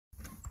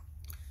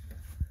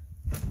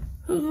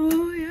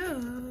Oh, yeah.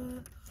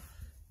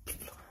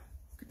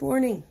 Good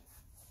morning.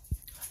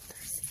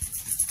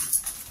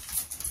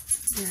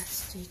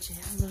 Yes, JJ,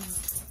 hello.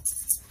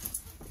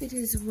 It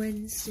is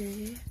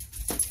Wednesday.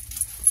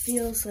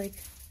 Feels like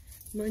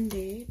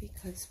Monday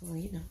because, well,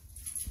 you know,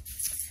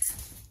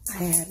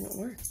 I hadn't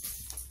worked.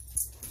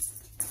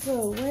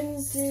 So,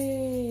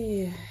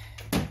 Wednesday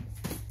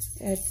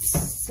at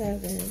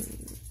 7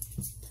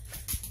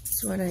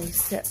 is when I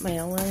set my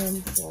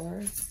alarm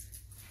for.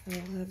 I'll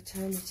have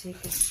time to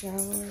take a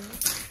shower.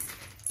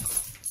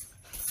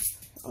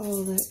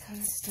 All that kind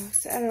of stuff.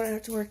 So I don't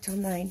have to work till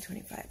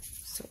 9:25.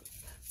 So,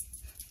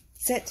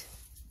 sit.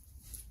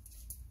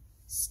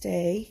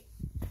 Stay.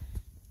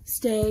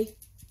 Stay.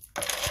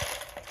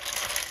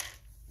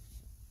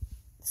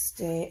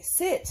 Stay.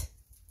 Sit.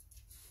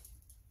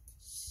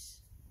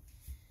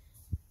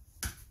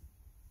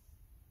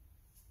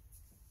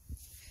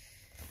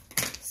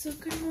 So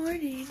good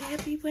morning.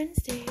 Happy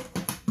Wednesday.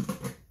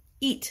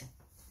 Eat.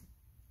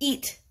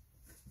 Eat.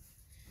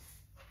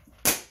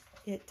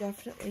 It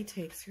definitely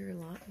takes her a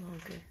lot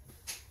longer.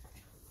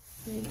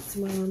 Thanks,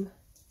 Mom.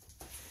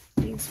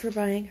 Thanks for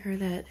buying her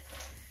that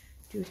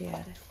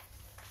doodad.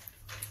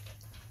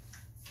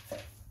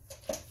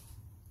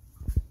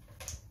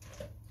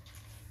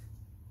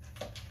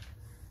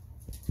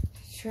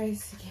 She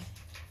tries to get.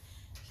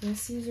 She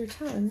has to use her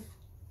tongue.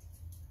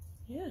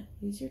 Yeah,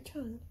 use your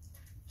tongue.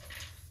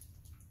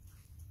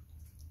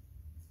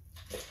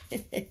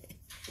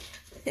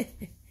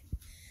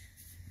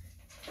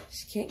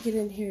 She can't get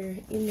in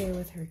there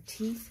with her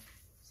teeth.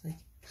 It's like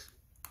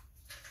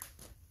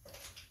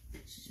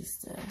she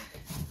just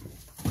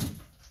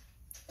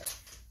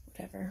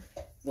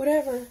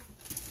whatever.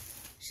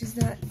 She's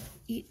not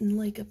eating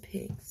like a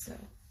pig, so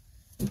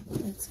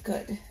that's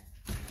good.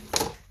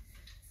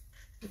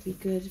 It'd be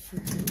good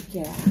for her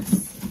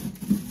gas.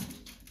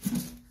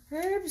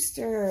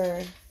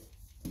 Herbster.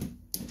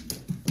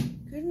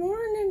 Good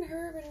morning,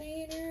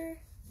 Herbinator.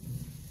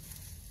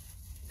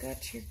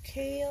 Got your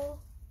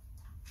kale.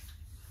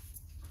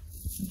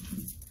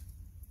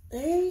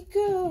 There you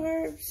go,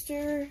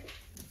 Herbster.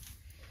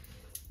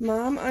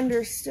 Mom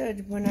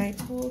understood when I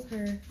told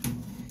her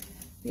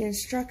the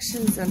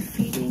instructions on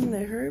feeding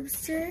the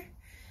Herbster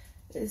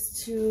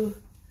is to,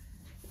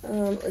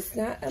 it's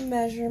not a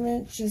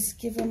measurement, just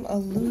give him a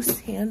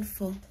loose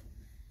handful.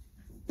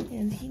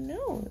 And he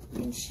knows,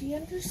 and she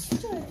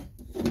understood.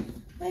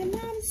 My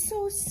mom's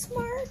so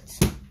smart.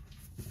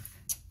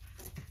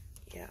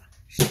 Yeah,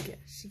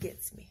 she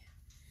gets me.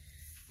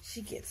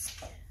 She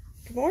gets me.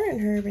 Good morning,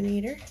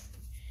 Herbinator.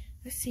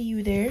 I see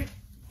you there.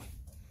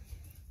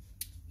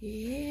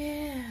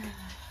 Yeah.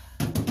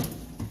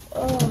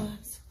 Oh,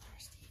 I'm so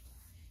thirsty.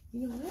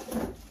 You know what?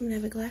 I'm gonna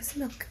have a glass of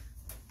milk.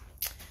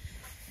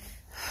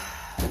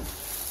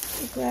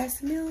 A glass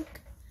of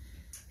milk.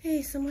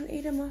 Hey, someone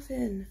ate a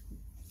muffin.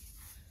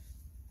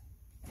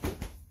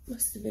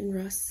 Must have been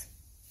Russ.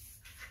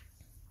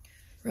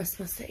 Russ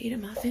must have ate a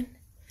muffin.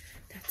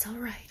 That's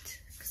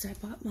alright, because I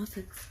bought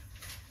muffins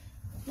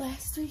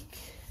last week.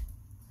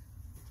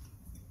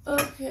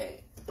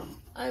 Okay,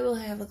 I will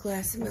have a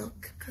glass of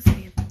milk because I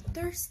am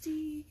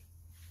thirsty.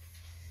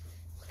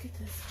 Look at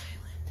this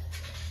island.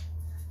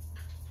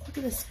 Look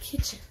at this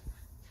kitchen.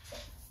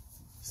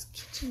 This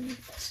kitchen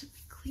should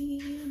be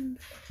clean.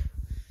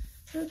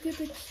 Look at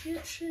the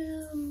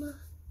kitchen.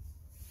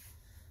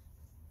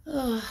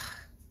 Ugh.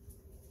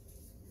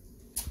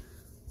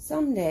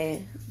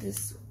 Someday,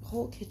 this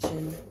whole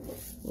kitchen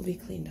will be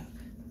cleaned up.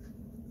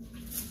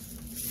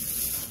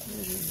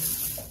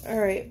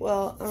 Alright,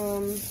 well,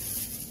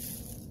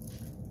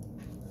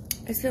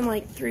 I spent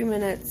like 3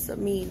 minutes of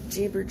me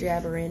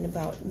jibber-jabbering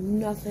about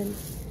nothing.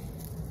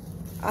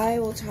 I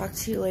will talk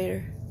to you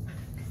later.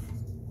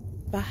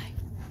 Bye.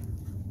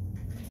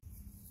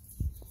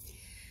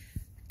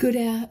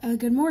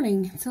 Good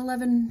morning. It's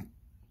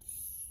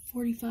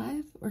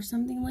 11:45 or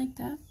something like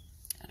that.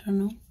 I don't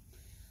know.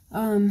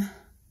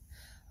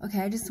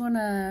 Okay, I just want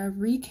to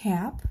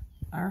recap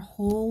our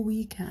whole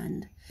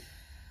weekend.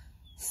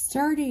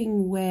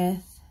 Starting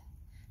with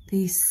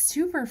the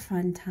super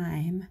fun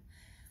time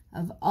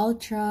of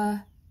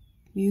Ultra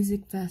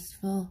Music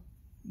Festival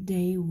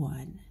Day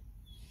 1.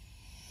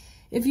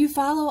 If you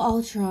follow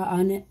Ultra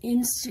on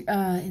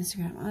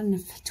Instagram, on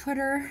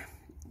Twitter,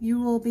 you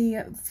will be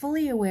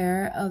fully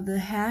aware of the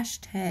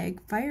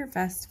hashtag Fire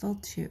Festival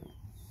 2.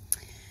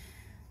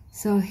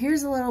 So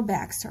here's a little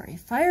backstory.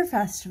 Fire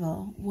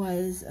Festival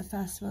was a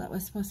festival that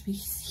was supposed to be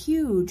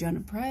huge on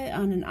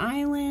an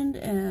island,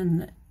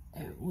 and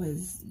it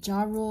was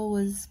Ja Rule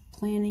was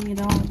planning it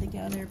all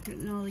together,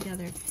 putting it all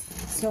together.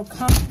 So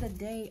come the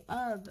day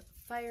of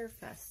Fire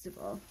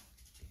Festival,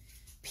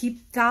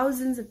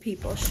 thousands of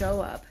people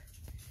show up,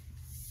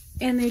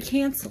 and they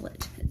cancel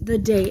it the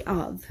day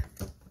of.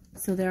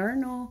 So there are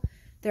no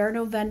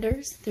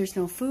vendors, there's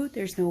no food,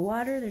 there's no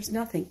water, there's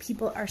nothing.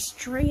 People are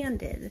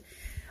stranded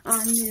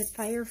on the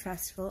Fire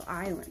Festival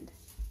island.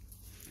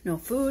 No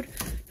food,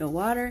 no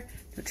water,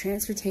 no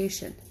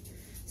transportation.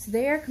 So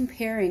they are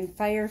comparing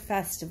Fire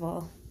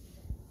Festival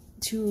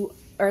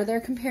they're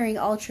comparing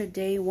Ultra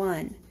Day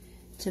 1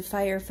 to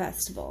Fyre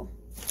Festival,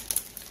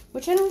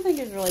 which I don't think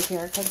is really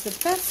fair because the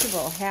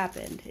festival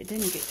happened. It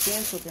didn't get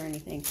canceled or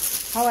anything.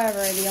 However,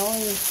 the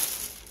only,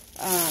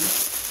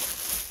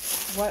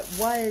 what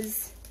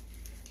was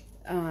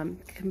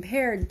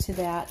compared to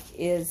that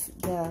is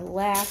the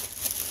lack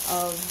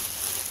of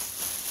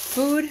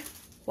food,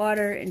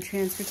 water, and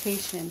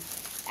transportation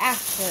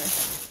after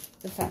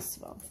the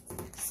festival.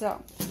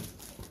 So,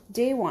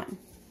 Day 1.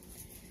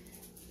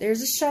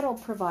 There's a shuttle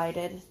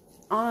provided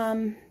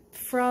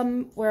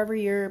from wherever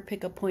your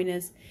pickup point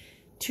is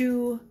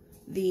to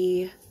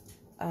the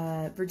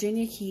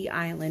Virginia Key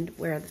Island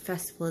where the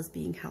festival is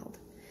being held.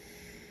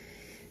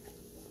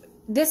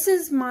 This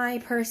is my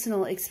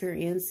personal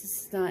experience.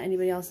 This is not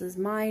anybody else's.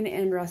 Mine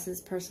and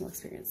Russ's personal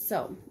experience.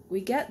 So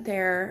we get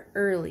there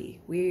early.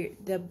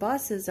 The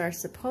buses are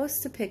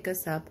supposed to pick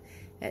us up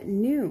at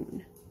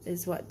noon.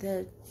 Is what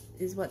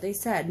they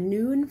said.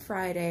 Noon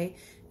Friday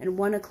and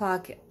 1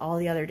 o'clock all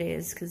the other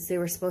days, because they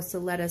were supposed to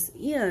let us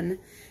in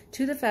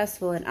to the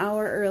festival an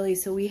hour early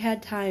so we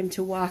had time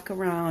to walk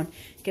around,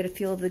 get a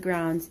feel of the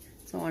grounds,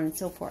 so on and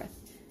so forth.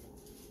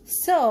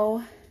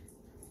 So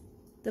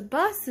the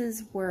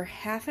buses were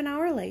half an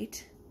hour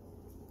late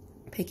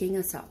picking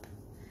us up.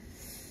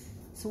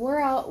 So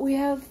we're out. We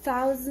have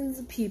thousands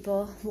of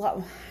people.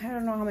 I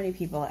don't know how many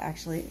people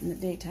actually in the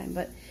daytime,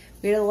 but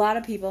we had a lot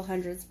of people,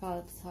 hundreds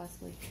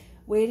possibly,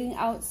 waiting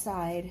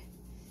outside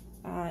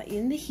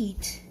in the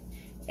heat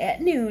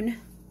at noon,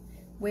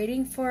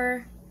 waiting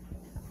for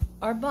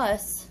our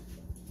bus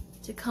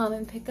to come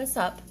and pick us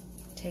up,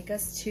 take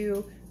us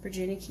to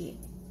Virginia Key.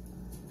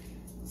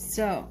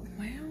 So,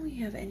 why don't we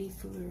have any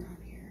food around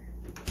here?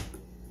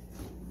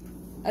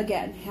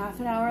 Again, half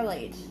an hour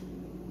late.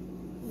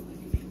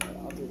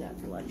 I'll do that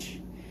for lunch.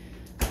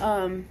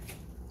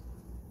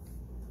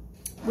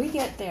 We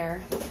get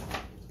there.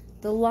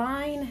 The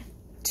line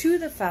to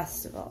the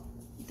festival,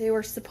 they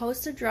were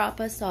supposed to drop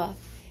us off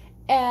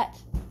at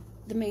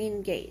the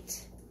main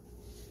gate.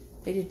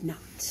 They did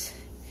not.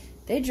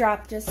 They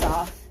dropped us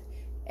off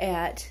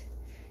at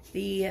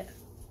the,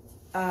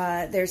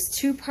 there's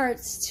two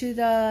parts to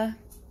the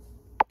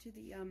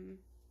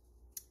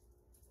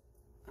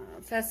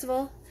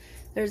festival.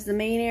 There's the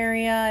main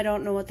area. I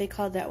don't know what they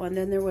called that one.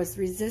 Then there was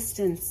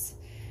Resistance,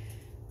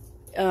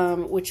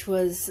 which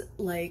was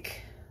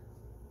like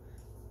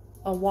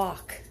a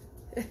walk.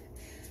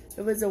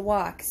 It was a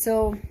walk.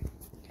 So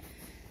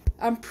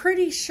I'm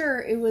pretty sure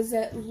it was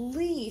at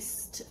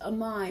least a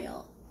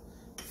mile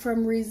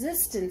from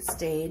Resistance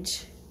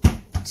stage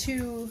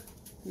to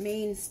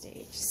main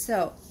stage.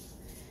 So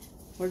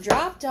we're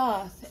dropped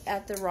off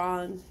at the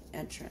wrong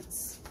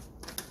entrance.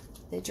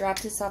 They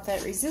dropped us off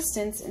at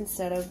Resistance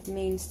instead of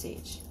main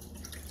stage.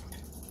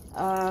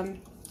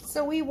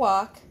 So we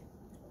walk,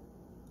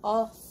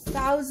 all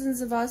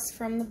thousands of us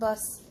from the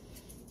bus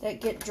that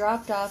get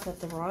dropped off at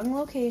the wrong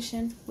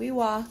location. We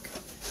walk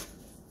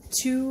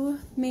to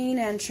main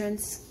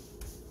entrance,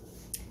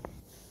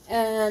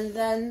 and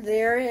then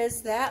there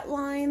is that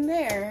line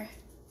there,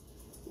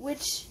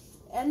 which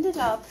ended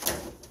up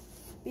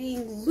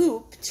being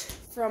looped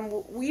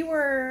from, we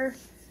were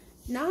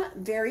not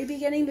very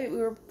beginning, but we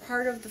were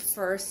part of the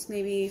first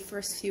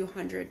few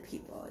hundred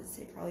people. I'd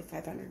say probably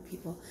 500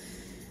 people.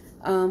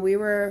 We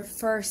were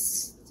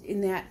first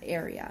in that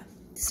area.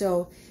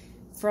 So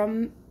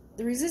from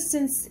the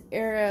Resistance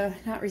area,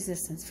 not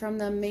Resistance, from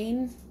the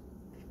main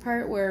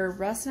part where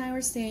Russ and I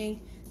were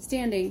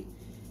standing,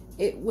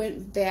 it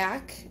went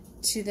back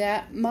to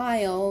that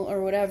mile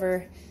or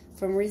whatever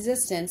from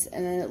Resistance,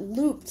 and then it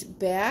looped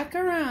back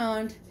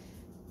around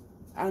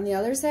on the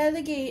other side of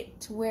the gate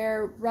to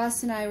where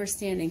Russ and I were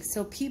standing.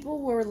 So people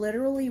were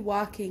literally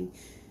walking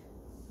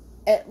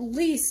at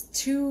least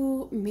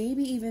 2,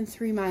 maybe even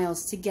 3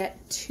 miles to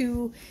get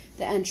to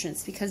the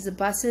entrance because the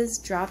buses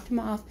dropped them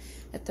off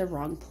at the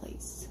wrong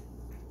place.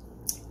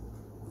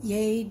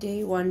 Yay,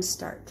 day 1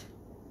 start.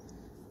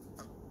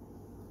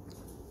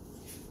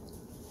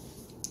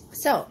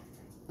 So,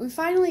 we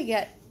finally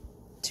get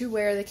to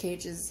where the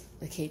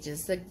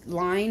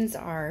lines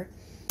are,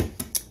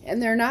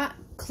 and they're not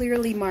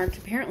clearly marked.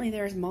 Apparently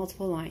there's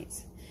multiple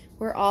lines.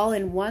 We're all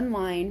in one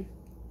line,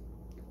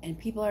 and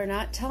people are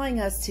not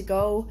telling us to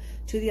go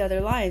to the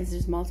other lines.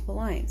 There's multiple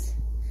lines.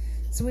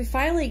 So we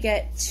finally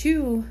get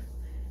to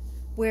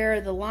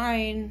where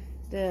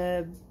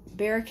the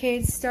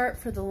barricades start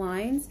for the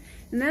lines,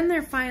 and then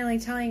they're finally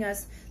telling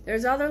us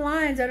there's other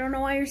lines. I don't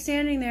know why you're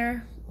standing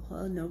there.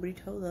 Well, nobody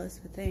told us,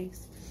 but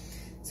thanks.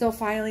 So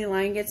finally,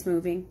 line gets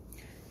moving.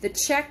 The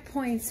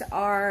checkpoints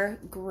are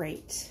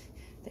great.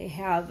 They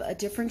have a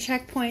different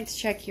checkpoint to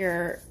check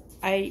the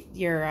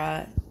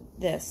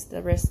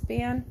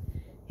wristband.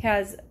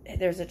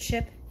 There's a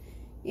chip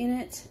in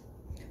it.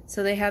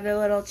 So they have their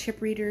little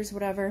chip readers,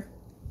 whatever.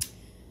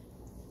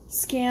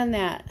 Scan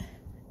that.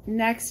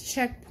 Next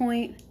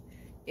checkpoint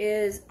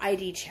is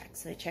ID check.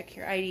 So they check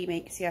your ID,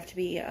 makes you have to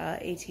be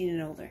 18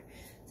 and older.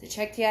 So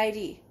check the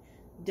ID.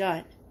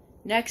 Done.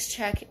 Next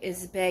check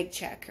is bag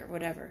check or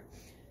whatever.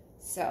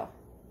 So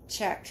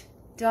checked.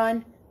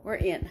 Done. We're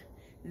in.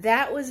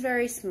 that was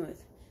very smooth.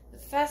 The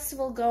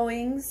festival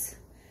goings,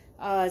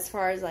 as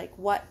far as like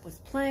what was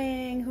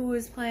playing, who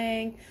was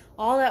playing,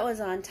 all that was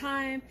on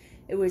time.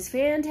 It was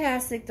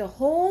fantastic. The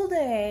whole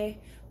day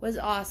was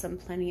awesome.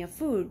 Plenty of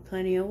food,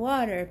 plenty of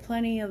water,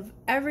 plenty of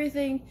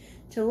everything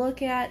to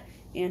look at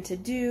and to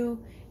do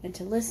and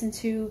to listen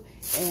to,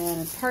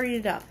 and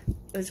partied it up.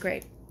 It was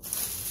great.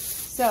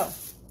 So,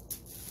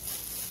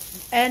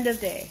 end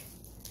of day.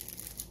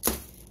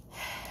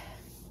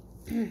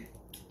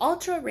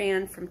 Ultra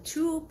ran from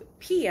 2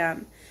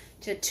 p.m.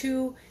 to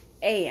 2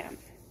 a.m.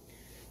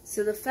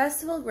 So the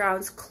festival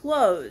grounds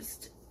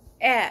closed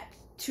at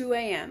 2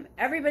 a.m.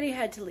 Everybody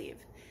had to leave.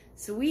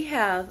 So we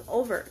have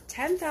over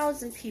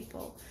 10,000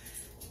 people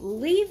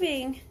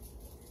leaving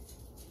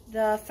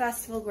the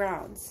festival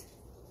grounds.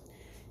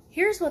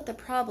 Here's what the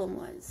problem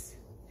was.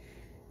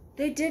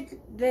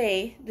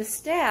 The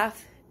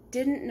staff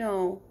didn't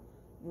know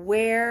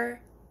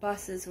where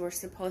buses were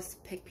supposed to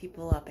pick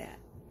people up at.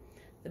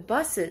 The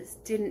buses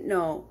didn't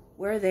know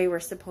where they were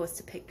supposed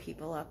to pick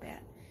people up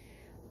at.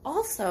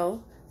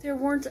 Also, there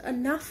weren't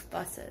enough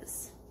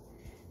buses.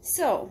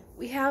 So,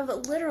 we have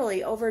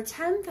literally over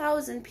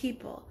 10,000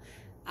 people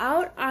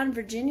out on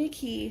Virginia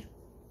Key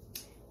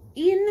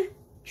in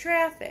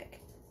traffic.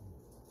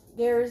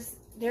 It's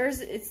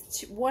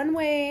one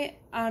way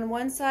on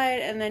one side,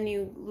 and then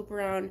you loop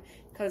around,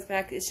 comes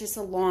back. It's just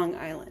a long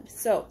island.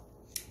 So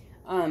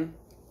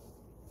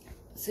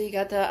you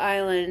got the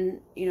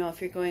island, you know,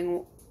 if you're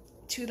going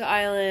to the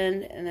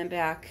island and then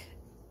back,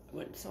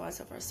 so on and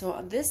so forth. So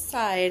on this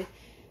side,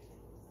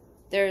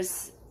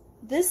 there's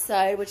this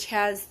side which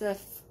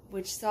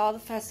saw the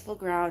festival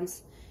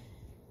grounds.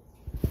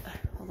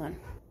 Hold on.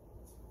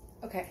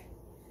 Okay.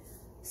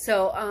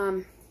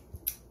 So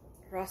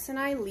Ross and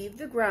I leave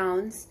the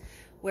grounds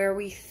where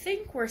we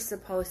think we're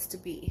supposed to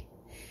be.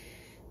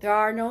 There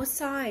are no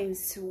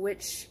signs to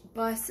which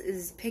bus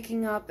is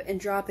picking up and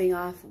dropping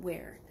off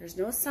where. There's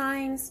no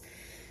signs.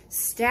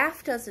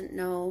 Staff doesn't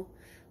know.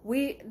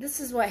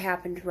 This is what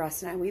happened to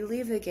Russ and I. We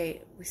leave the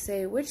gate. We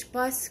say, which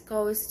bus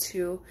goes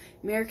to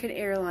American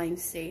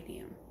Airlines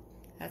Stadium?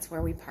 That's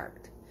where we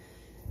parked.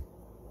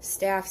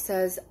 Staff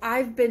says,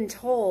 I've been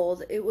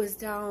told it was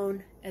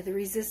down at the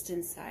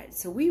Resistance side.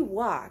 So we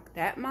walk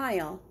that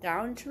mile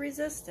down to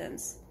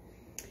Resistance.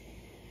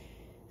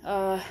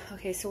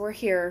 Okay, so we're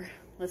here.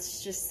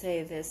 Let's just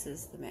say this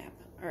is the map.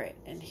 All right,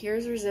 and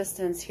here's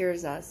Resistance.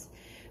 Here's us.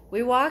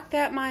 We walk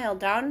that mile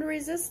down to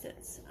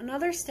Resistance.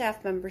 Another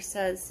staff member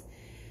says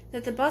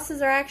that the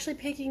buses are actually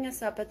picking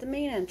us up at the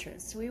main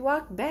entrance. So we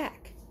walk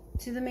back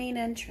to the main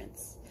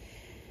entrance.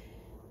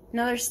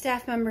 Another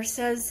staff member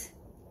says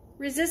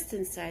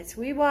Resistance side.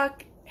 So we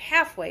walk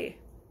halfway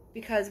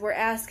because we're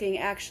asking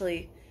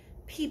actually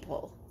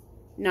people,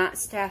 not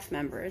staff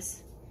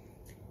members.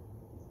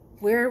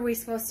 Where are we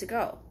supposed to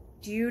go?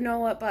 Do you know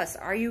what bus?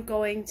 Are you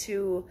going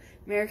to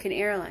American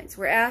Airlines?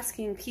 We're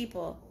asking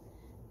people,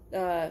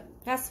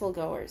 festival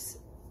goers,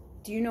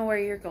 do you know where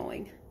you're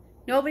going?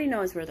 Nobody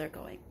knows where they're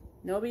going.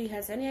 Nobody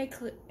has any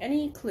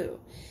clue.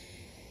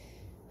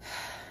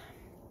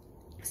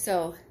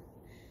 So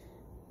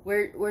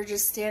we're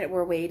just standing.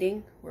 We're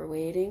waiting.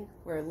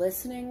 We're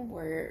listening.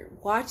 We're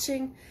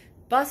watching.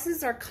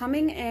 Buses are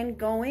coming and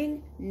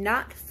going,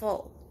 not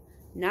full,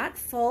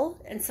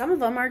 and some of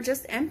them are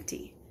just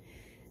empty,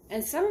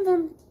 and some of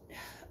them,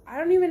 I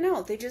don't even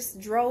know. They just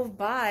drove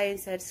by and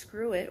said,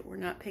 "Screw it, we're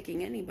not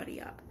picking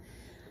anybody up."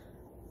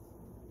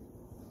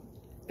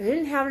 They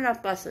didn't have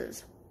enough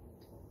buses.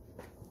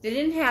 They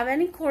didn't have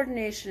any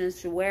coordination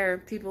as to where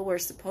people were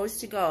supposed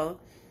to go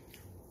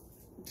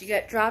to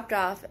get dropped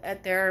off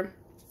at their,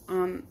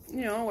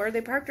 where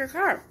they parked their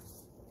car.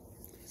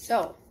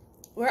 So,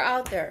 we're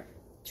out there.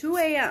 2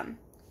 a.m.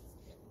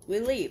 We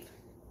leave.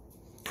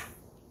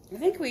 I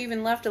think we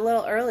even left a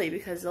little early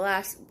because the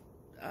last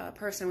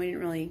person we didn't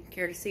really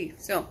care to see.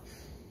 So,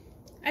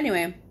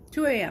 anyway,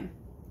 2 a.m.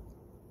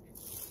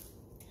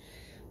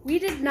 We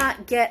did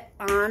not get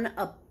on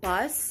a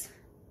bus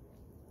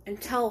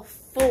until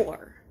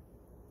 4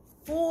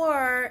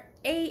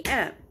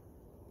 a.m.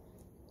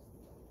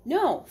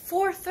 No,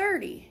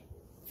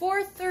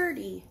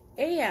 4:30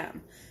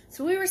 a.m.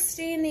 So we were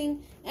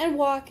standing and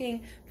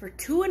walking for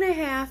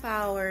 2.5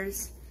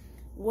 hours,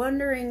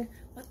 wondering,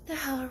 what the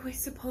hell are we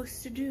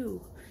supposed to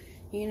do?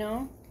 You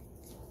know?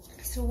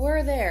 So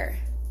we're there.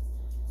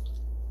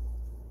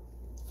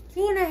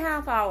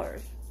 2.5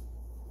 hours.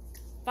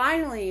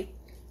 Finally,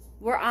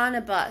 we're on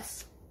a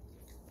bus.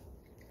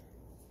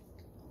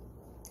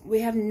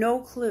 We have no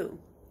clue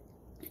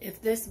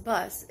if this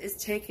bus is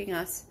taking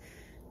us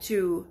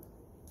to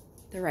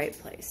the right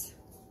place.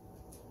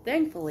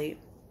 Thankfully,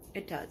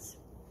 it does.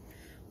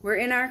 We're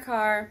in our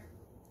car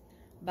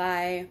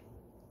by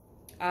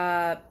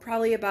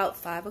probably about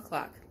 5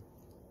 o'clock.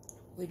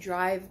 We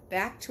drive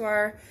back to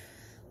our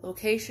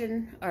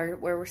location, or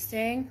where we're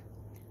staying.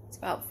 It's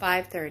about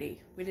 5:30.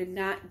 We did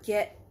not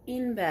get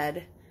in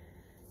bed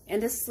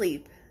and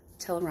asleep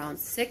till around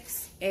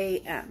 6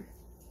 a.m.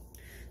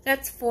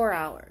 That's 4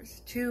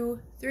 hours.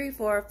 2, 3,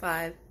 4,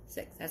 5,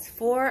 6. That's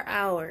 4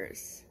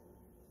 hours.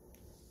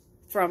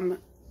 from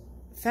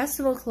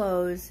festival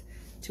close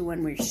to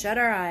when we shut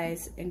our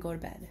eyes and go to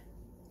bed.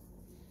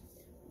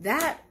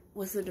 That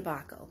was the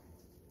debacle.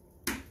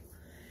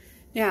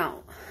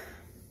 Now,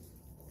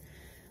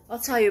 I'll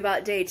tell you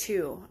about day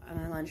 2 on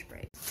my lunch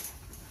break.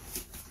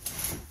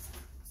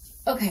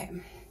 Okay,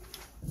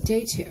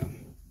 day 2.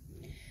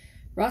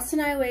 Russ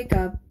and I wake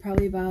up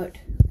probably about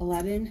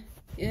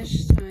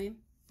 11-ish time.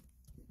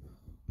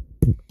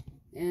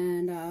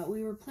 And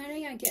we were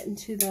planning on getting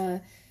to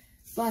the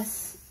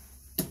bus,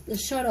 the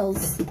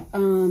shuttles,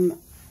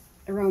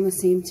 around the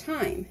same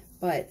time.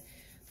 But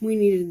we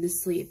needed to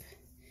sleep.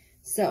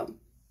 So,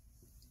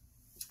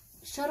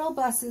 shuttle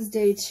buses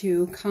day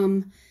 2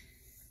 come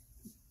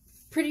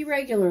pretty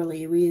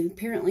regularly. We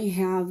apparently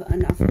have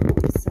enough room,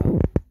 so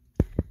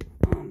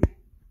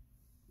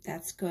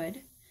that's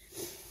good.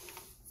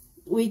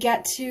 We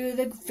get to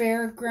the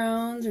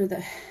fairgrounds, or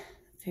the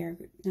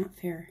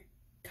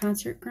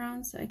concert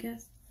grounds, I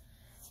guess.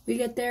 We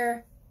get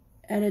there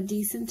at a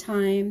decent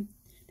time.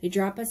 They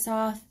drop us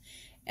off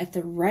at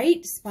the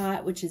right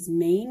spot, which is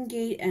main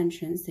gate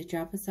entrance. They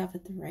drop us off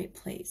at the right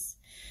place.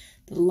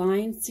 The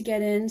lines to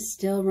get in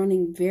still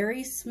running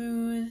very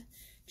smooth.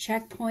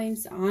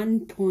 Checkpoints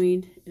on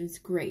point. It was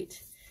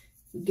great.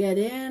 We get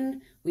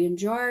in. We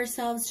enjoy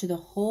ourselves to the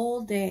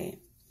whole day.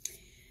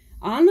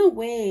 On the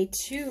way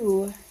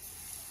to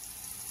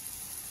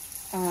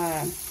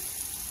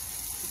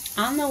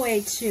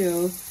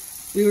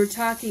we were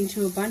talking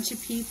to a bunch of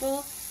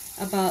people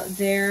about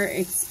their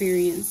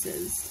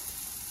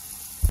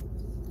experiences.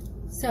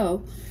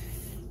 So,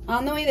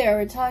 on the way there,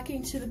 we're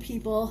talking to the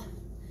people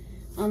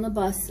on the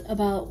bus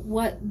about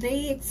what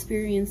they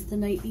experienced the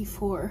night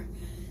before.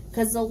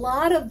 Because a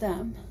lot of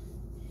them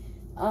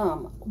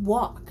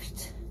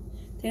walked.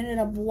 They ended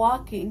up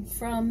walking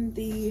from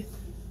the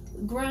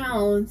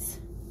grounds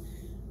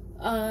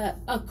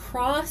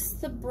across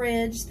the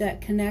bridge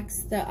that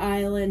connects the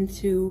island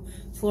to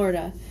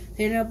Florida.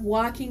 They ended up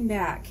walking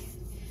back,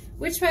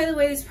 which, by the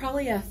way, is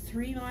probably a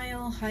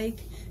 3-mile hike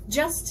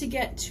just to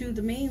get to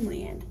the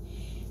mainland.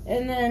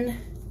 And then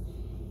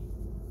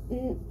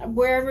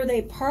wherever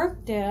they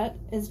parked at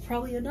is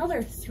probably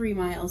another 3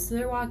 miles. So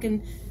they're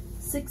walking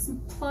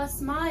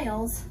 6+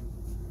 miles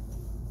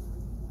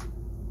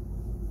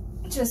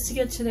just to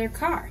get to their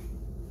car.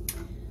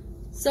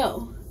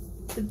 So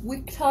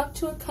we talked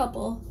to a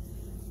couple.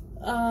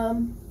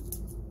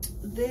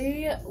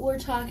 They were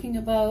talking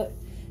about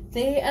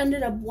they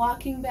ended up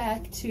walking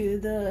back to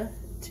the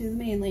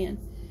mainland,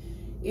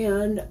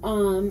 and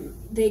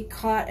they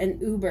caught an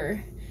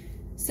Uber.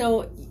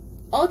 So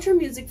Ultra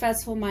Music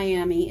Festival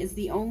Miami is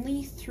the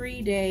only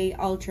 3-day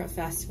Ultra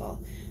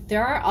Festival.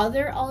 There are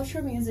other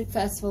Ultra Music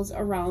Festivals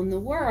around the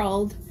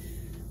world,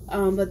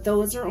 but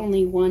those are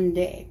only 1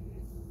 day.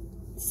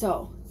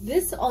 So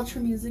this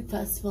Ultra Music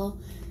Festival,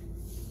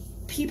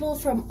 people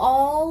from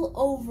all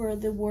over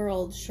the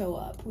world show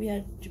up. We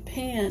had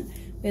Japan,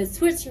 we had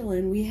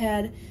Switzerland, we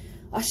had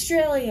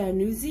Australia,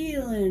 New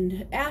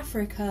Zealand,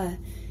 Africa,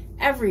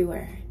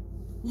 everywhere.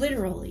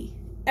 Literally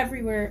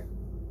everywhere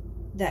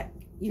that,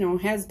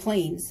 has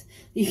planes.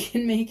 You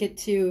can make it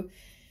to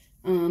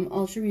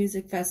Ultra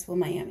Music Festival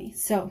Miami.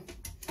 So,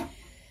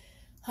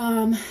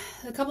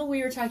 the couple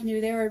we were talking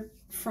to, they were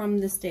from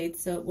the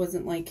States, so it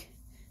wasn't like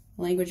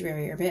language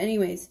barrier. But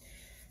anyways,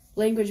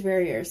 language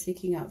barrier,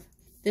 speaking of.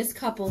 This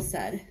couple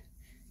said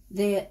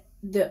the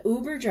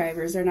Uber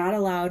drivers are not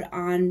allowed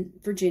on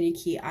Virginia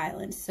Key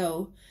Island.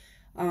 So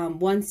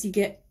once you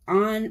get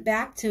on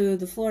back to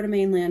the Florida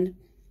mainland,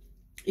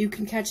 you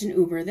can catch an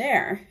Uber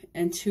there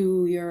and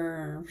to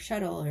your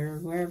shuttle or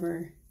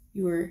wherever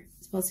you were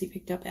supposed to be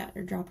picked up at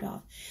or dropped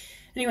off.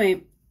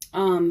 Anyway,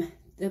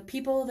 the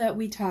people that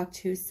we talked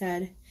to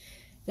said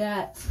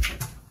that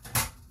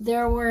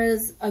there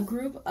was a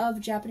group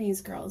of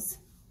Japanese girls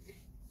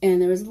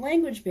and there was a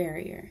language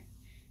barrier.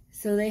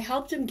 So they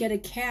helped him get a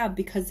cab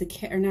because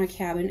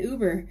an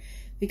Uber,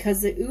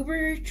 because the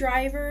Uber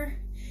driver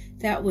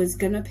that was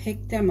gonna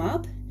pick them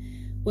up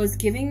was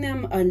giving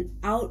them an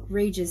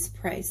outrageous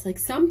price. Like,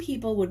 some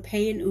people would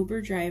pay an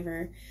Uber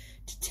driver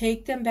to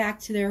take them back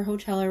to their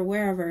hotel or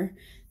wherever,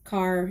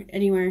 car,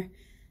 anywhere.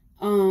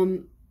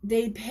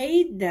 They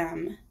paid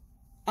them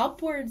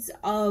upwards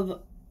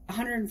of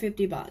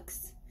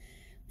 $150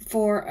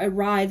 for a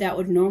ride that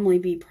would normally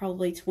be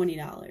probably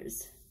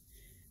 $20.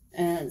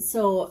 And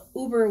so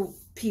Uber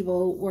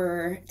people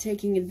were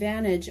taking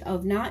advantage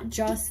of not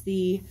just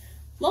the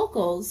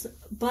locals,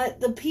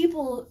 but the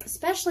people,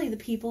 especially the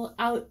people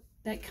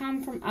that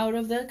come from out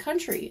of the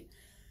country,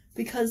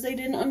 because they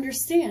didn't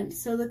understand.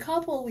 So the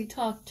couple we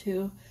talked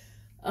to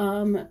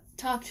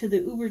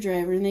the Uber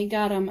driver, and they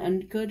got him a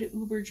good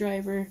Uber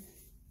driver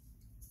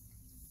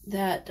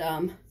that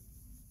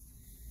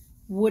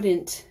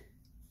wouldn't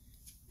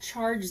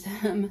charge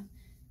them.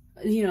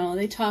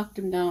 They talked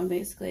him down,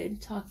 basically,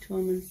 and talked to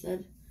him and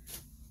said,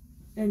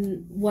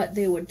 and what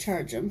they would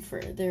charge them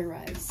for their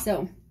rides.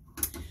 So,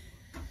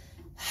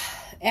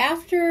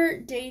 after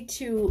day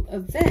 2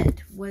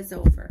 event was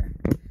over,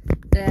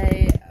 what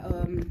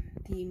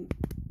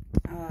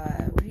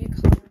do you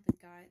call it? The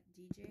guy,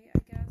 DJ, I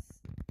guess,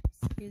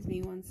 Excuse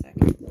me 1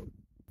 second.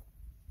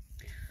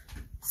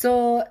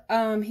 So,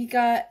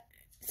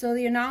 so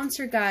the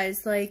announcer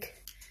guy's like,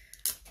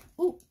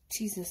 oh,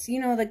 Jesus,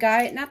 you know, the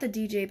guy, not the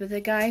DJ, but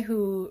the guy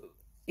who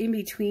in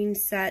between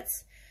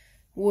sets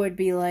would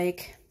be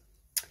like,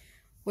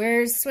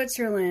 where's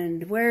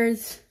Switzerland?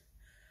 Where's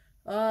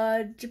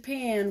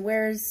Japan?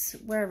 Where's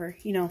wherever?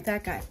 You know,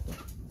 that guy.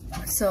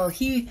 So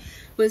he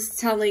was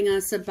telling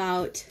us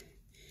about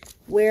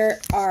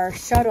where our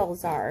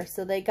shuttles are.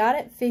 So they got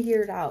it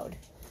figured out.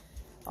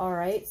 All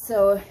right.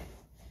 So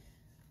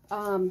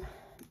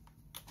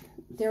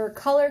they were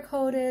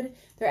color-coded.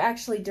 They're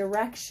actually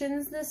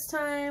directions this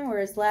time,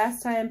 whereas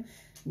last time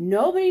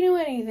nobody knew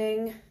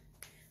anything.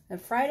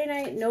 And Friday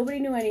night, nobody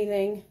knew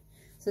anything.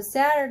 So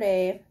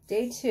Saturday,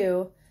 day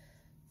 2,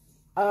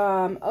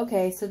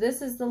 okay, so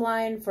this is the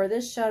line for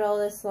this shuttle,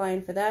 this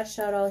line for that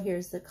shuttle.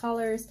 Here's the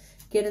colors.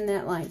 Get in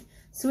that line.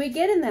 So we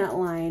get in that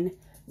line,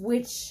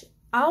 which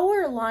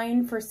our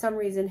line for some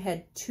reason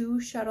had 2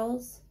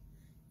 shuttles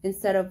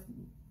instead of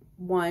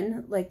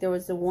 1. Like there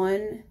was the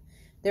one,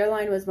 their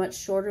line was much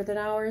shorter than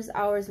ours.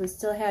 Ours, we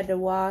still had to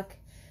walk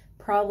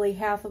probably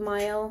half a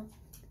mile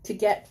to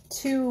get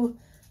to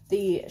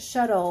the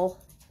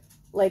shuttle.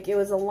 Like it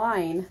was a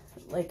line,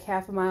 like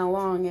half a mile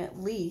long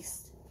at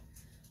least.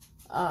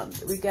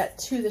 We got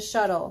to the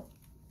shuttle,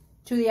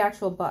 to the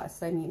actual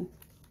bus, I mean.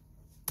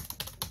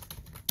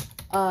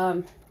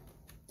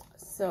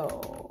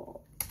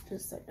 So,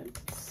 just a second.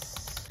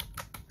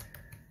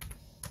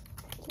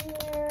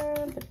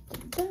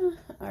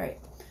 All right.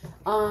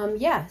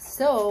 Yeah,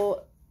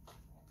 so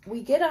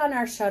we get on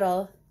our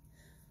shuttle.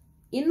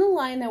 In the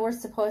line that we're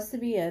supposed to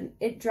be in,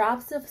 it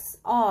drops us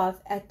off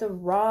at the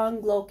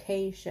wrong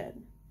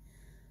location.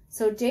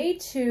 So day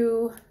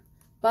 2,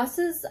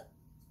 buses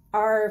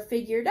are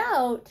figured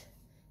out,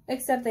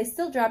 except they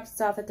still dropped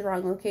us off at the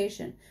wrong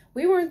location.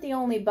 We weren't the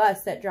only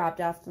bus that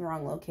dropped off the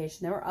wrong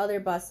location. There were other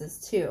buses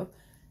too,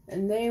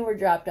 and they were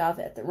dropped off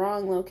at the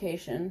wrong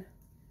location.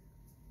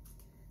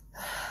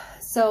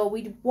 So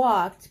we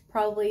walked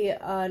probably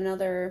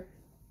another,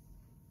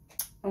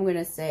 I'm going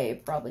to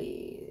say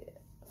probably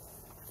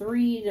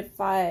 3 to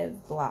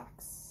 5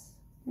 blocks.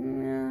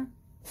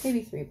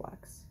 Maybe 3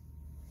 blocks.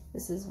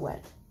 This is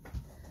wet.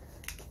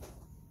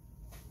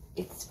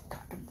 It's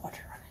got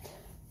water on it.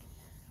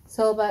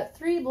 So about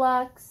 3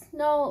 blocks.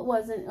 No, it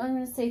wasn't. I'm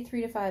going to say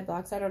 3 to 5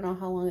 blocks. I don't know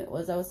how long it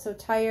was. I was so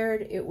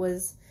tired. It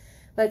was,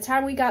 by the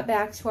time we got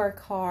back to our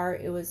car,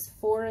 it was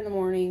 4 in the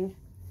morning.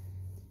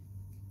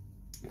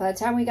 By the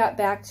time we got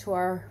back to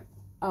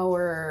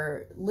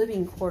our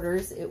living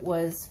quarters, it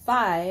was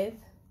 5,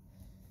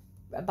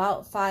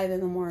 about 5 in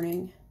the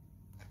morning.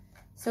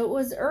 So it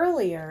was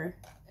earlier,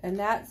 and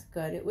that's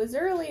good. It was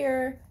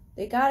earlier.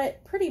 They got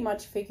it pretty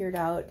much figured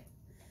out.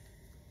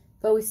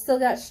 But we still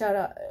got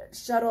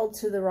shuttled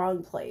to the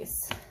wrong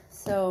place.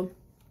 So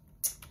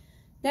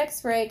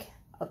next break,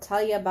 I'll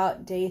tell you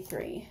about day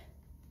 3.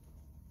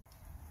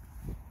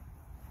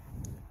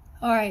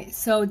 All right,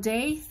 so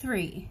day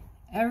 3,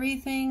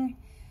 everything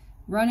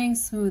running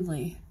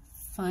smoothly,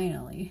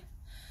 finally.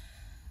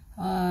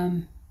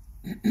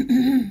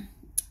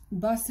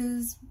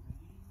 Buses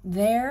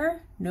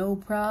there, no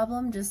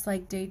problem, just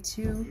like day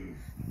 2,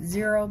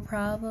 0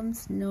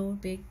 problems, no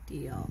big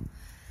deal.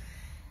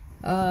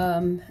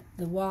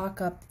 The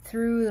walk up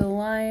through the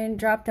line,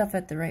 dropped off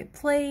at the right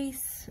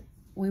place.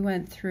 We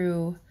went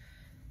through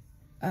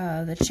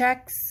the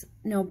checks,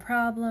 no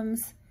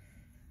problems.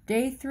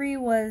 Day 3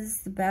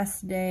 was the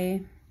best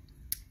day.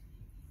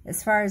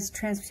 As far as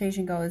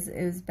transportation goes,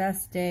 it was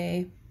best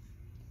day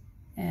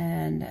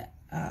and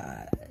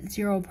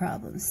 0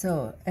 problems.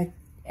 So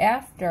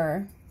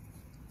after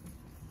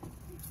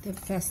the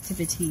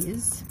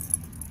festivities,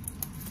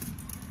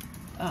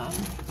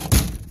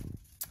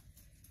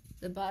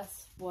 the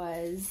bus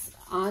was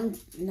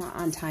not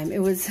on time.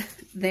 It was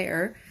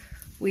there.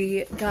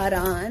 We got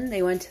on.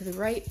 They went to the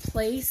right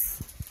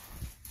place.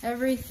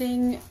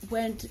 Everything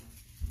went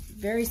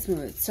very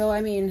smooth. So,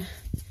 I mean,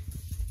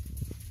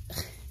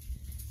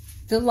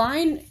 the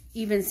line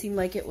even seemed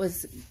like it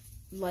was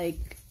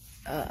like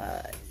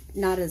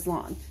not as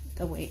long,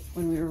 the wait,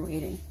 when we were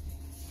waiting.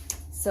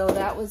 So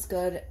that was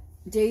good.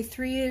 Day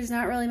 3, there's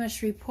not really much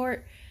to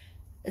report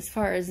as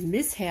far as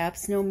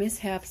mishaps. No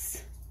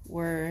mishaps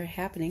were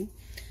happening.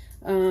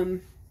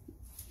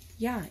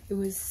 Yeah, it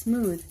was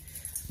smooth.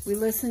 We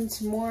listened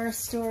to more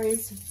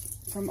stories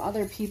from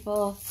other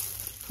people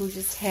who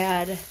just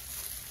had the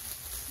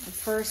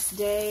first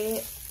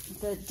day,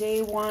 the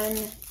day 1,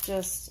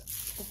 just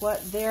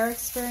what their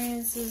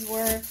experiences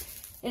were.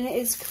 And it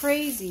is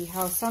crazy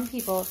how some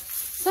people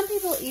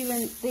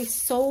even, they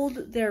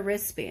sold their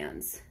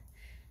wristbands.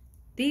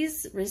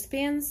 These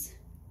wristbands,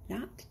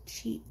 not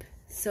cheap.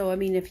 So, I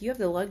mean, if you have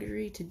the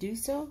luxury to do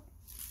so,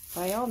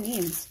 by all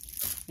means,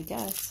 I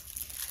guess.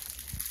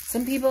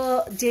 Some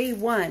people, day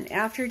 1,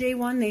 after day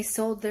 1, they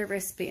sold their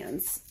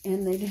wristbands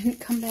and they didn't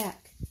come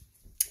back.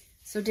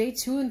 So day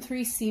 2 and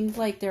 3 seemed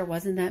like there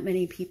wasn't that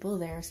many people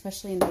there,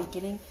 especially in the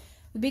beginning.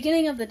 The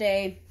beginning of the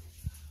day,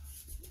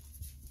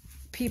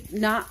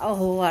 not a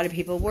whole lot of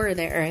people were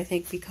there, I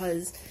think,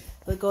 because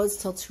it goes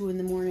till 2 in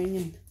the morning,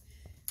 and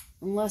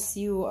unless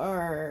you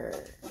are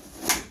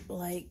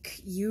like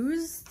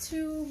used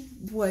to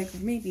like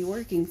maybe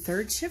working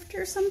third shift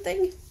or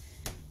something,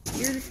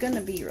 you're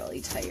gonna be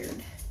really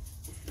tired.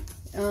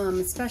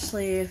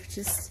 Especially if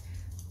just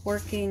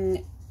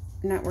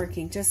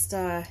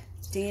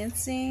just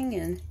dancing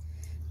and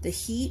the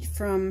heat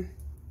from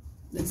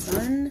the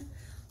sun,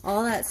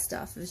 all that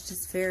stuff is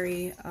just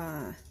very,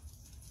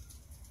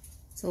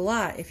 it's a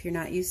lot if you're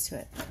not used to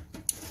it.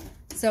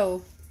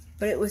 So,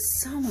 but it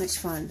was so much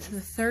fun.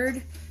 The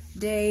third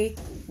day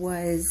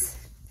was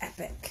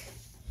epic.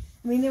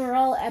 I mean, they were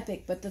all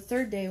epic, but the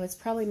third day was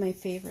probably my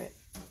favorite.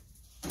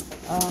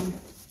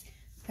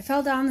 I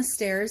fell down the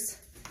stairs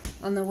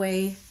on the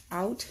way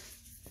out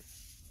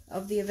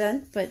of the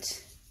event,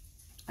 but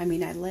I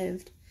mean, I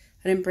lived.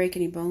 I didn't break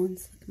any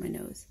bones. Look at my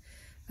nose.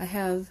 I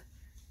have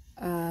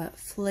a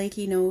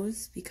flaky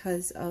nose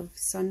because of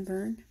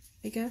sunburn,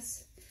 I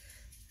guess.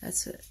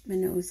 That's what my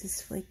nose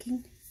is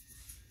flaking.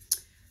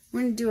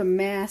 We're going to do a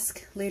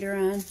mask later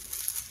on.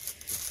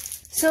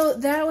 So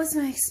that was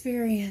my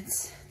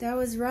experience. That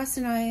was Russ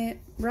and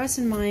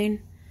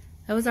mine.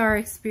 That was our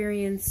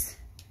experience.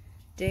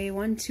 Day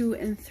 1, 2,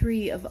 and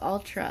 3 of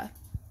Ultra.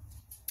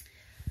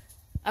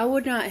 I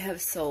would not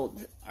have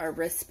sold our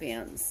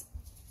wristbands.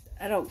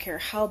 I don't care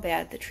how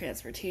bad the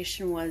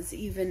transportation was,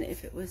 even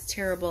if it was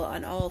terrible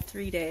on all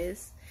 3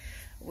 days.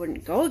 I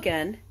wouldn't go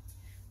again,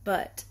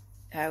 but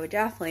I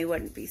definitely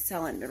wouldn't be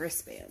selling the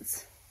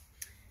wristbands.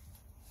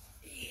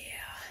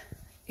 Yeah,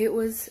 it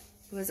was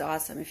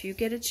awesome. If you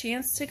get a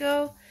chance to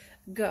go,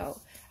 go.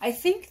 I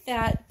think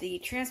that the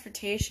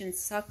transportation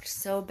sucked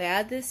so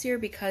bad this year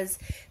because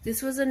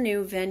this was a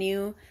new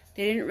venue.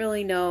 They didn't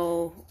really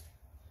know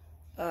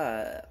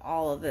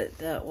all of it,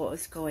 what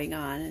was going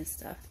on and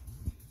stuff.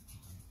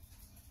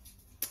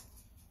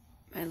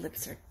 My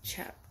lips are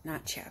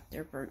not chapped,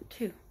 they're burnt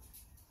too.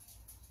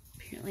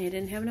 Apparently I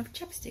didn't have enough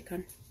chapstick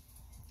on.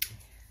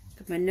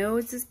 My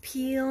nose is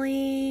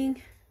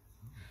peeling.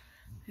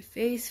 My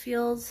face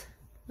feels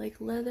like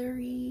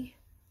leathery.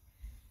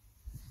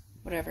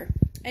 Whatever.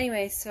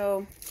 Anyway,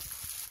 so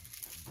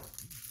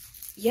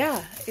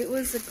yeah, it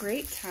was a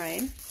great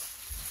time.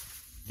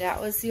 That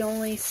was the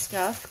only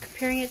stuff.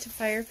 Comparing it to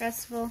Fire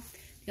Festival,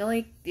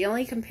 the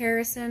only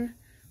comparison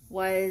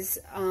was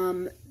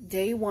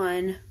day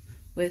 1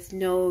 with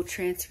no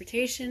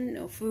transportation,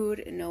 no food,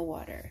 and no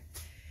water.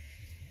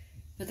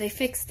 But they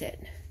fixed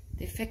it.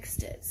 They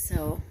fixed it,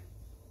 so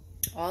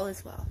all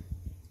is well.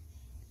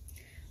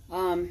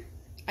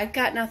 I've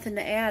got nothing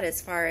to add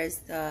as far as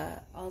the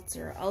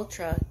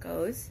Ultra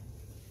goes.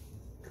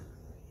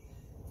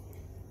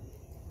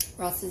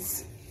 Ross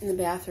is in the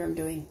bathroom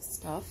doing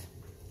stuff.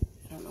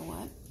 I don't know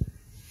what.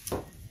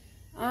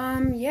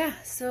 Yeah,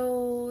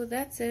 so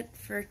that's it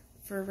for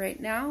right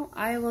now.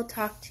 I will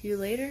talk to you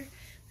later.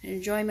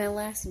 Enjoy my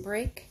last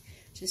break.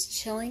 Just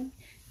chilling.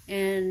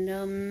 And,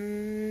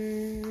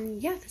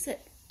 yeah, that's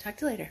it. Talk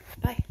to you later.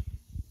 Bye.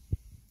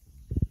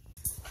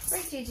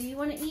 Right, JJ, you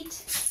want to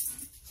eat?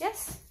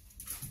 Yes?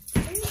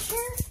 Are you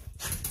sure?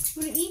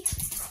 You want to eat?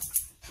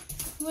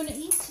 You want to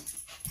eat?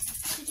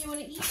 JJ, you want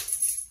to eat?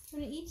 You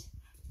want to eat?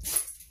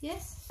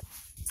 Yes?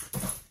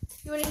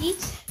 You want to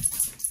eat?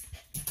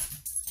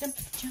 Jump,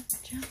 jump,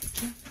 jump,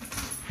 jump.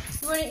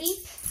 You want to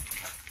eat?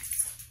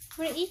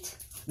 You want to eat?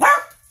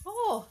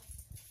 Oh!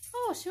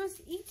 Oh, she wants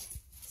to eat.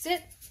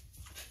 Sit.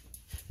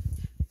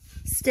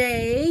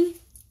 Stay.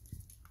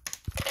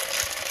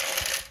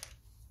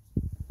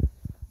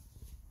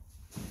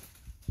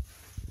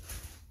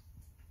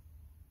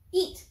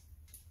 Eat.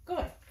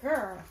 Good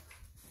girl.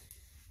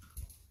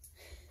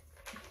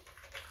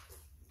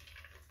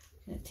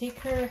 Gonna take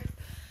her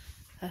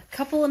a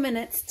couple of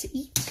minutes to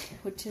eat,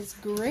 which is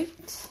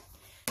great.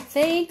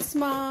 Thanks,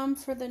 Mom,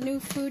 for the new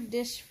food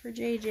dish for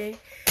JJ.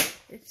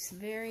 It's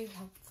very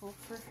helpful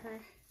for her.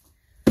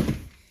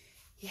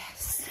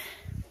 Yes.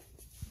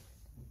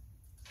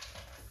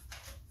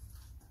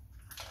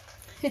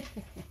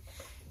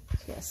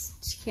 Yes,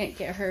 she can't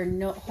get her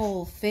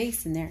whole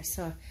face in there,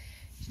 so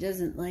she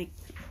doesn't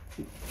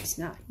just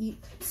not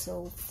eat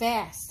so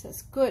fast.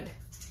 That's good. Do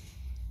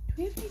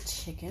we have any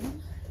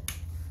chicken?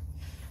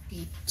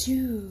 We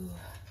do.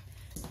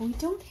 We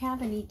don't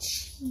have any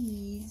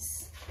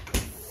cheese.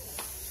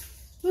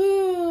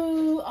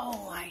 Ooh,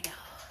 oh, I know.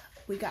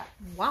 We got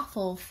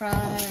waffle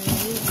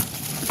fries.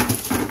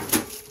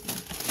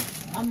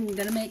 I'm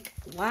gonna make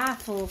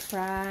waffle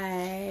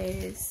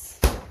fries.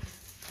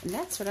 And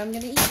that's what I'm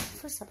gonna eat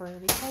for supper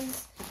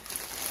because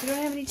we don't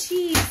have any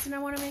cheese and I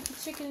want to make a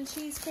chicken and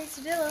cheese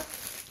quesadilla.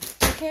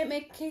 I can't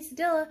make a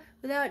quesadilla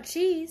without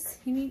cheese.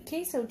 You need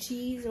queso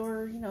cheese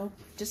or, you know,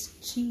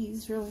 just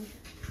cheese, really.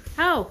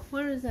 Ow!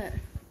 What is that?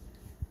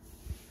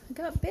 I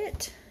got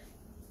bit.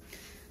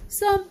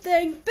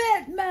 Something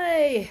bit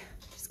me!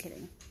 Just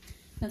kidding.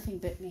 Nothing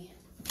bit me.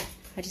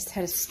 I just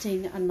had a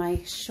sting on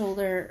my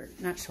shoulder,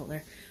 not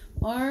shoulder,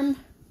 arm,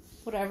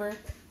 whatever.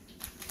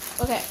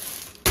 Okay.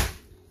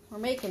 We're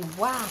making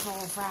waffle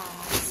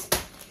fries.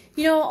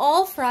 You know,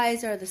 all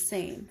fries are the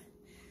same.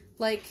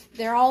 Like,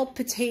 they're all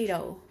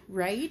potato,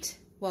 right?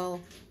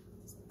 Well,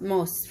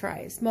 most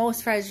fries.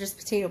 Most fries are just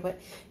potato, but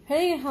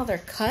depending on how they're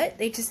cut,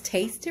 they just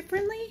taste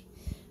differently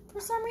for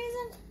some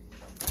reason.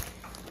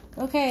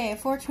 Okay,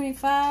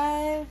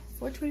 425.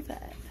 425.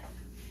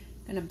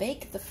 I'm gonna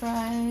bake the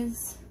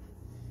fries.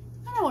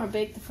 I don't want to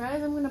bake the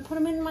fries. I'm gonna put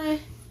them in my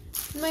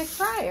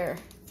fryer.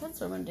 That's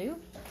what I'm gonna do.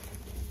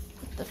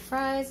 Put the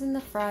fries in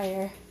the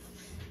fryer.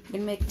 I'm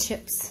gonna make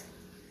chips,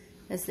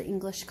 as the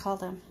English call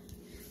them.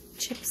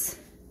 Chips.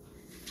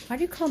 Why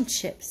do you call them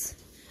chips?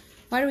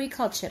 Why do we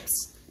call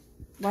chips?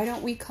 Why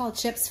don't we call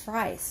chips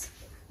fries?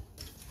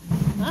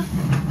 Huh?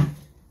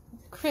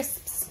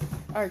 Crisps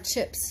are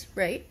chips,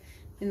 right?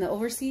 In the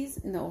overseas,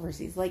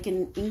 like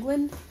in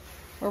England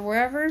or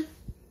wherever.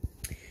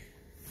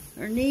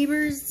 Our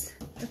neighbors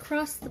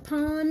across the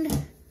pond.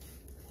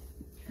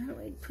 How do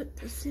I put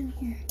this in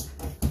here?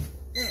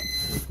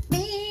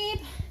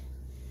 Beep.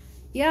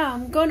 Yeah,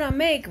 I'm gonna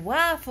make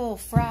waffle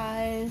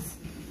fries.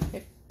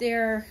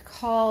 They're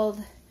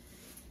called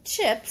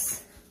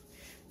chips.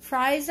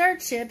 Fries are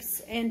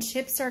chips and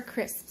chips are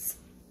crisps.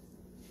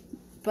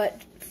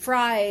 But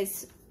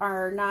fries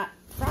are not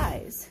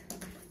fries.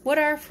 What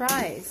are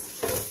fries?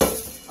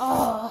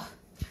 Oh,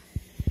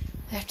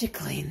 I have to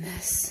clean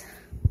this.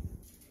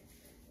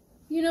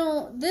 You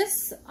know,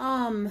 this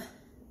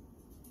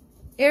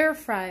air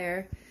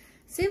fryer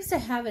seems to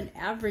have an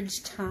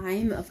average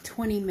time of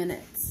 20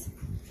 minutes.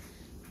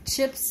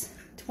 Chips,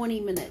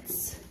 20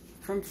 minutes.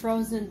 From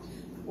frozen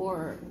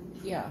or,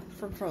 yeah,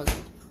 from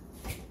frozen.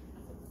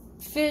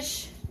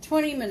 Fish,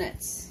 20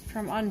 minutes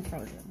from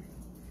unfrozen.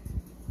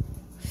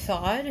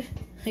 Thawed,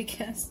 I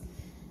guess.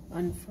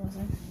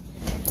 Unfrozen.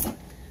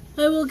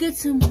 I will get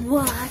some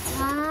water.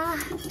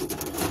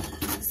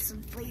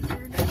 Some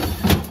flavored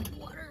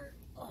water.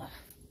 Ugh.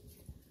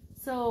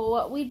 So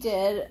what we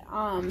did,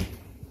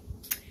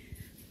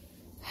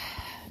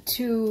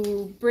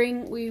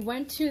 we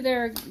went to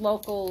their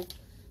local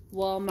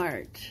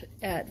Walmart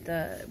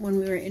when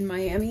we were in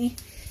Miami,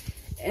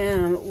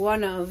 and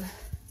one of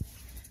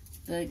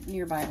the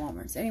nearby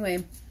Walmarts.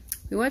 Anyway,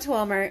 we went to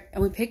Walmart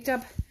and we picked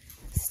up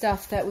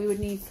stuff that we would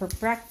need for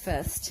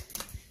breakfast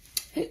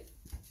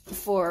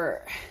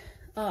for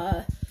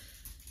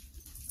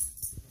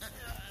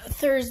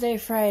Thursday,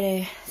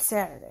 Friday,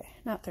 Saturday.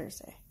 Not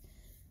Thursday.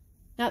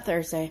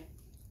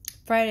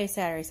 Friday,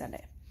 Saturday,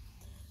 Sunday.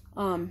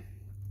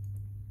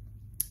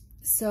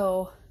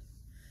 So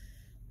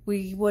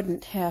we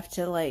wouldn't have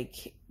to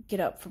like get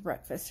up for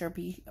breakfast or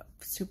be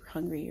super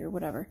hungry or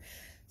whatever.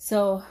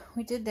 So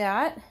we did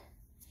that.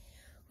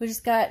 We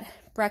just got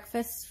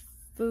breakfast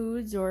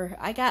foods, or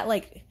I got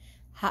like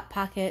Hot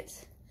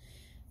Pockets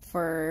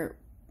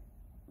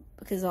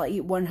because I'll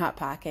eat one Hot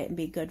Pocket and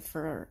be good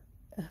for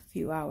a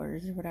few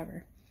hours or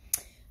whatever.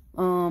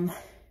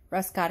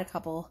 Russ got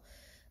a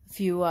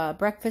few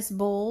breakfast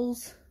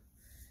bowls.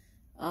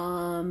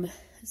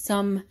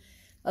 Some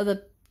of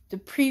the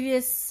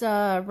previous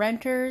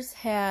renters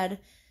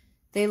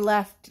they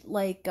left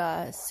like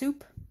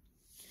soup,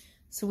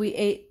 so we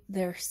ate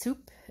their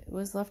soup. It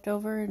was left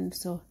over, and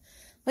so,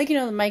 like, you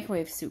know, the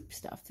microwave soup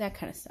stuff, that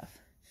kind of stuff.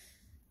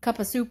 Cup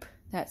of soup,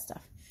 that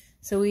stuff.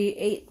 So we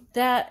ate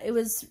that. It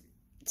was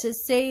to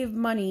save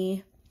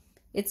money.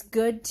 It's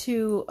good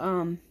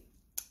to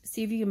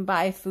see if you can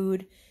buy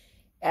food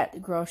at the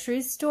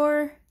grocery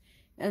store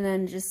and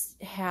then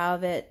just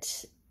have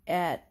it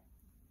at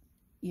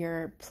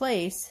your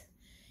place,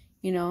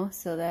 you know,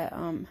 so that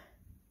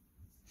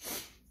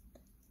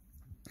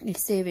you're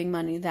saving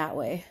money that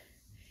way.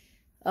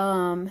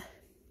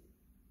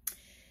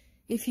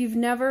 If you've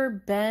never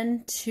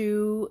been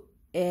to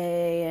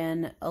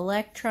an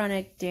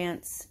electronic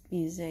dance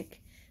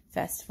music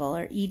festival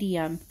or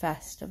EDM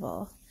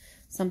festival,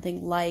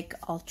 something like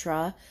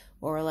Ultra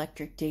or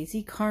Electric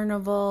Daisy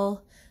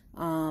Carnival,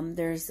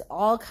 there's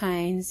all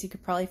kinds. You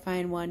could probably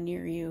find one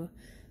near you.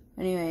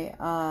 Anyway,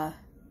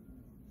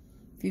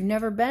 if you've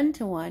never been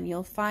to one,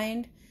 you'll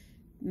find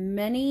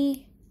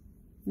many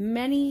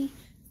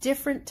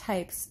different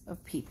types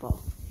of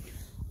people.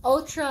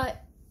 Ultra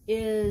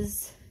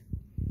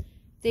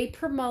they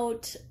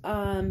promote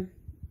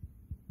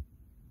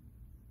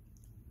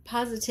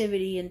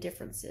positivity and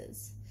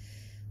differences.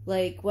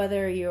 Like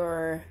whether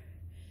you're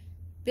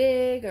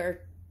big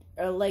or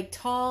like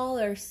tall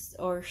or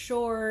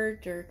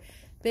short or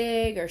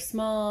big or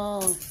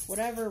small,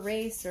 whatever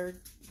race or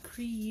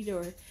creed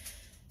or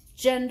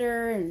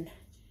gender and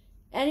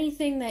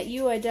anything that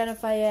you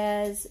identify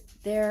as,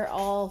 they're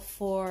all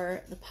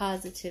for the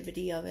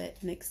positivity of it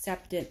and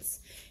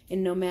acceptance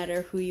in no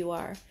matter who you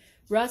are.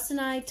 Russ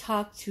and I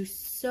talked to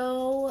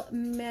so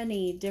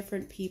many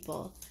different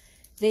people.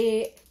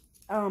 They,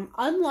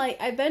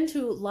 I've been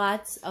to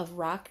lots of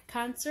rock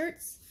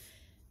concerts,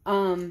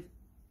 and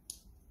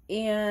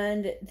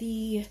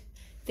they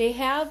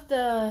have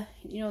the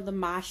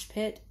mosh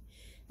pit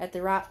at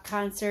the rock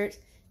concert.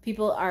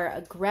 People are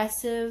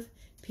aggressive.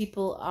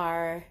 People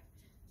are,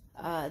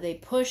 they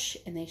push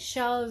and they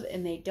shove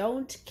and they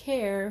don't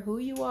care who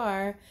you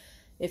are.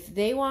 If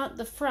they want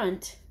the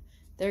front,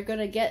 They're going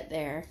to get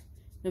there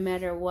no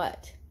matter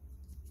what.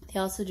 They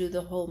also do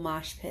the whole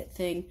mosh pit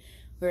thing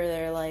where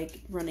they're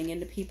like running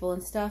into people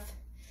and stuff.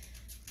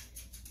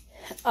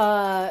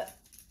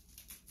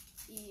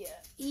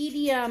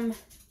 EDM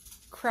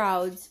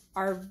crowds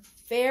are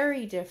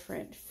very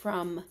different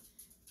from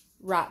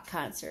rock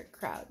concert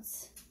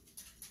crowds.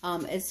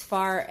 As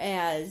far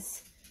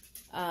as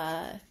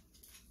as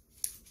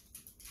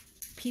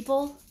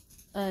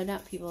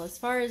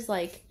far as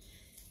like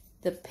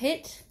the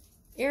pit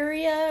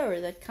area or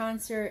the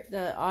concert,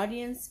 the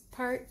audience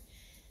part,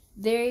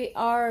 they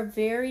are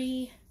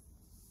very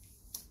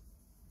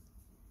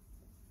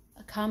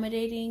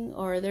accommodating,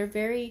 or they're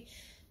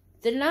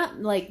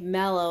not like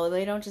mellow.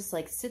 They don't just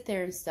like sit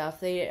there and stuff.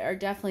 They are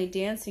definitely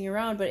dancing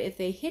around, but if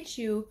they hit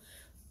you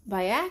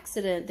by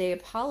accident, they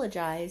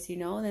apologize,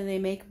 and then they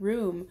make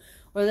room,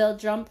 or they'll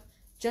jump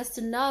just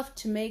enough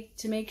to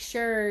make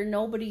sure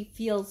nobody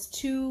feels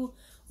too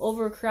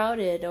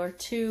overcrowded or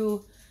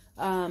too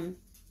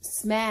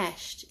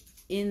smashed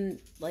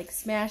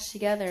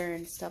together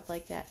and stuff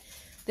like that.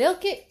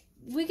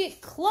 We get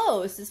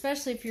close,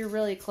 especially if you're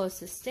really close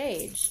to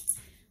stage,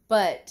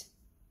 but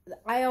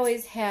I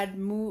always had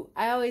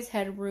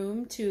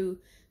room to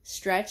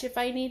stretch if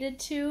I needed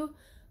to.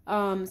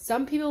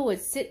 Some people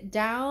would sit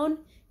down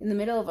in the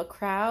middle of a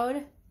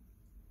crowd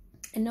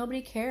and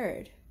nobody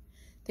cared.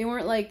 They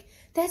weren't like,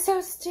 that's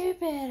so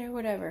stupid or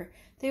whatever.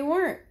 They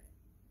weren't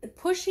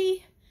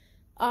pushy.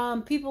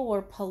 People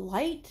were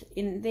polite,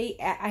 and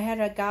I had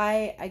a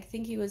guy, I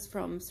think he was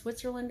from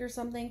Switzerland or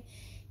something.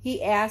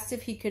 He asked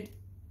if he could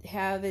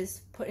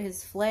put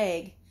his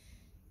flag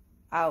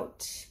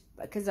out,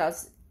 because I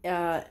was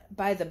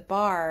by the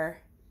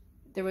bar.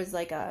 There was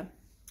like a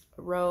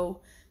row.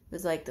 It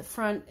was like the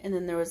front, and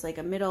then there was like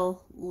a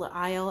middle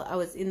aisle. I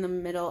was in the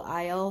middle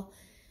aisle,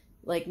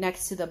 like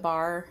next to the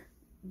bar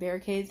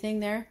barricade thing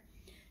there.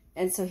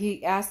 And so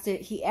he asked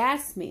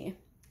me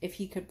if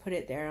he could put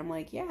it there. I'm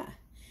like, yeah.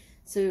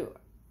 So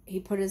he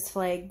put his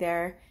flag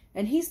there,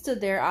 and he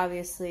stood there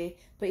obviously,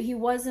 but he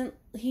was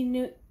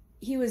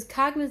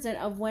cognizant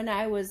of when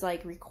I was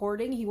like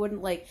recording. He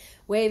wouldn't like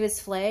wave his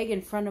flag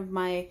in front of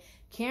my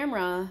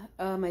camera,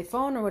 my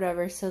phone or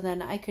whatever, so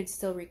then I could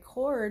still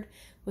record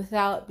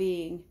without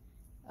being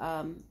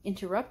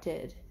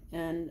interrupted.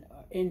 And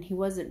he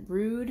wasn't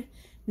rude.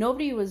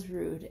 Nobody was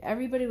rude.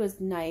 Everybody was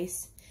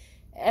nice.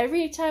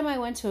 Every time I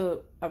went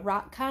to a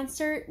rock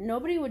concert,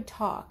 nobody would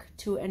talk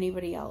to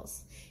anybody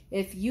else.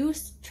 If you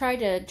try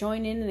to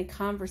join in a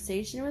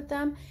conversation with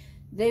them,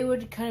 they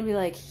would kind of be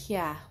like,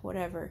 yeah,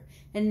 whatever,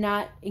 and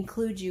not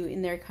include you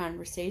in their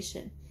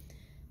conversation.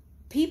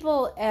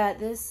 People at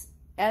this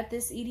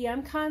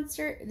EDM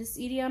concert,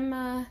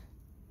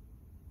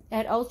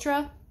 at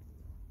Ultra,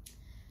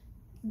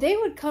 they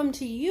would come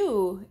to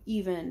you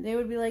even. They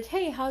would be like,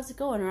 hey, how's it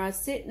going? Or I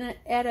was sitting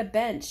at a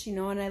bench,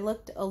 and I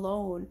looked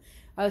alone.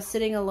 I was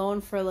sitting alone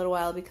for a little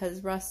while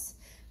because Russ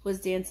was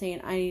dancing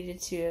and I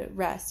needed to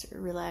rest or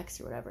relax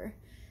or whatever.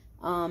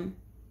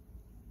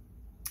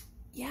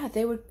 Yeah,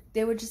 they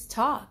would just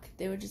talk.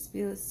 They would just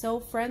be so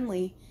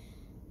friendly,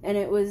 and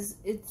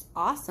it's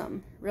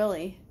awesome,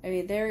 really. I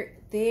mean,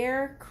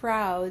 their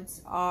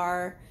crowds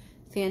are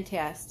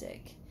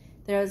fantastic.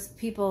 There's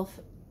people,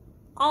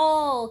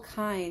 all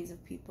kinds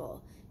of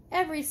people.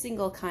 Every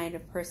single kind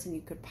of person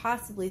you could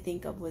possibly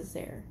think of was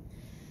there,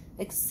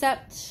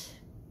 except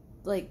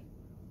like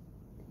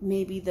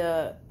maybe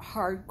the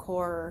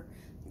hardcore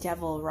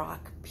devil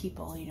rock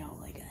people,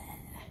 like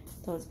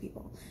those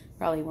people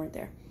probably weren't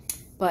there,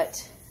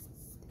 but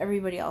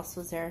everybody else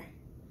was there.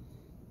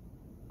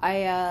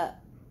 I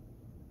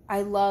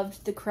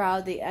loved the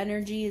crowd. The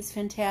energy is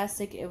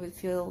fantastic. It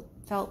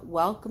felt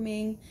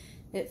welcoming.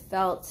 It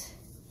felt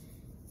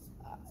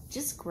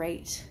just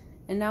great.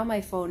 And now my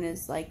phone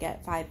is like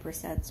at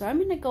 5%, so I'm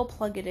gonna go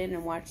plug it in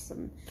and watch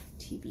some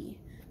TV.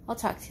 I'll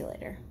talk to you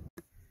later.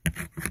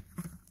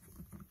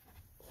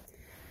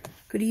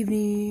 Good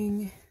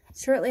evening.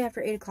 Shortly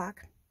after 8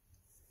 o'clock.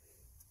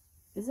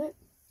 Is it?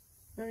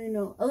 I don't even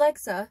know.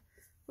 Alexa,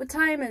 what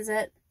time is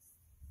it?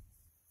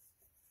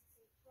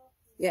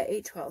 Yeah,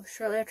 8:12.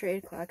 Shortly after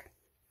 8 o'clock.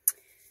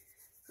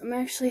 I'm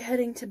actually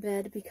heading to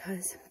bed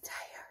because I'm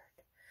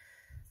tired.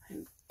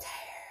 I'm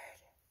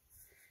tired.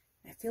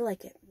 I feel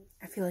like it.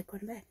 I feel like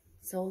going to bed.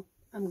 So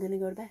I'm going to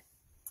go to bed.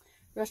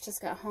 Rush just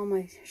got home.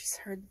 I just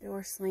heard the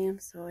door slam,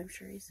 so I'm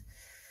sure he's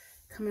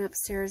coming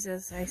upstairs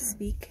as I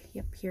speak.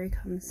 Yep, here he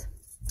comes.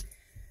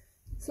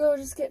 So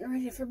just getting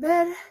ready for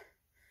bed.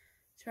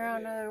 Tomorrow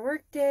another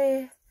work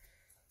day.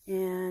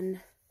 And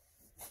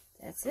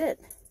that's it.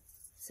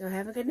 So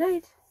have a good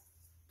night.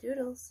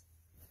 Doodles.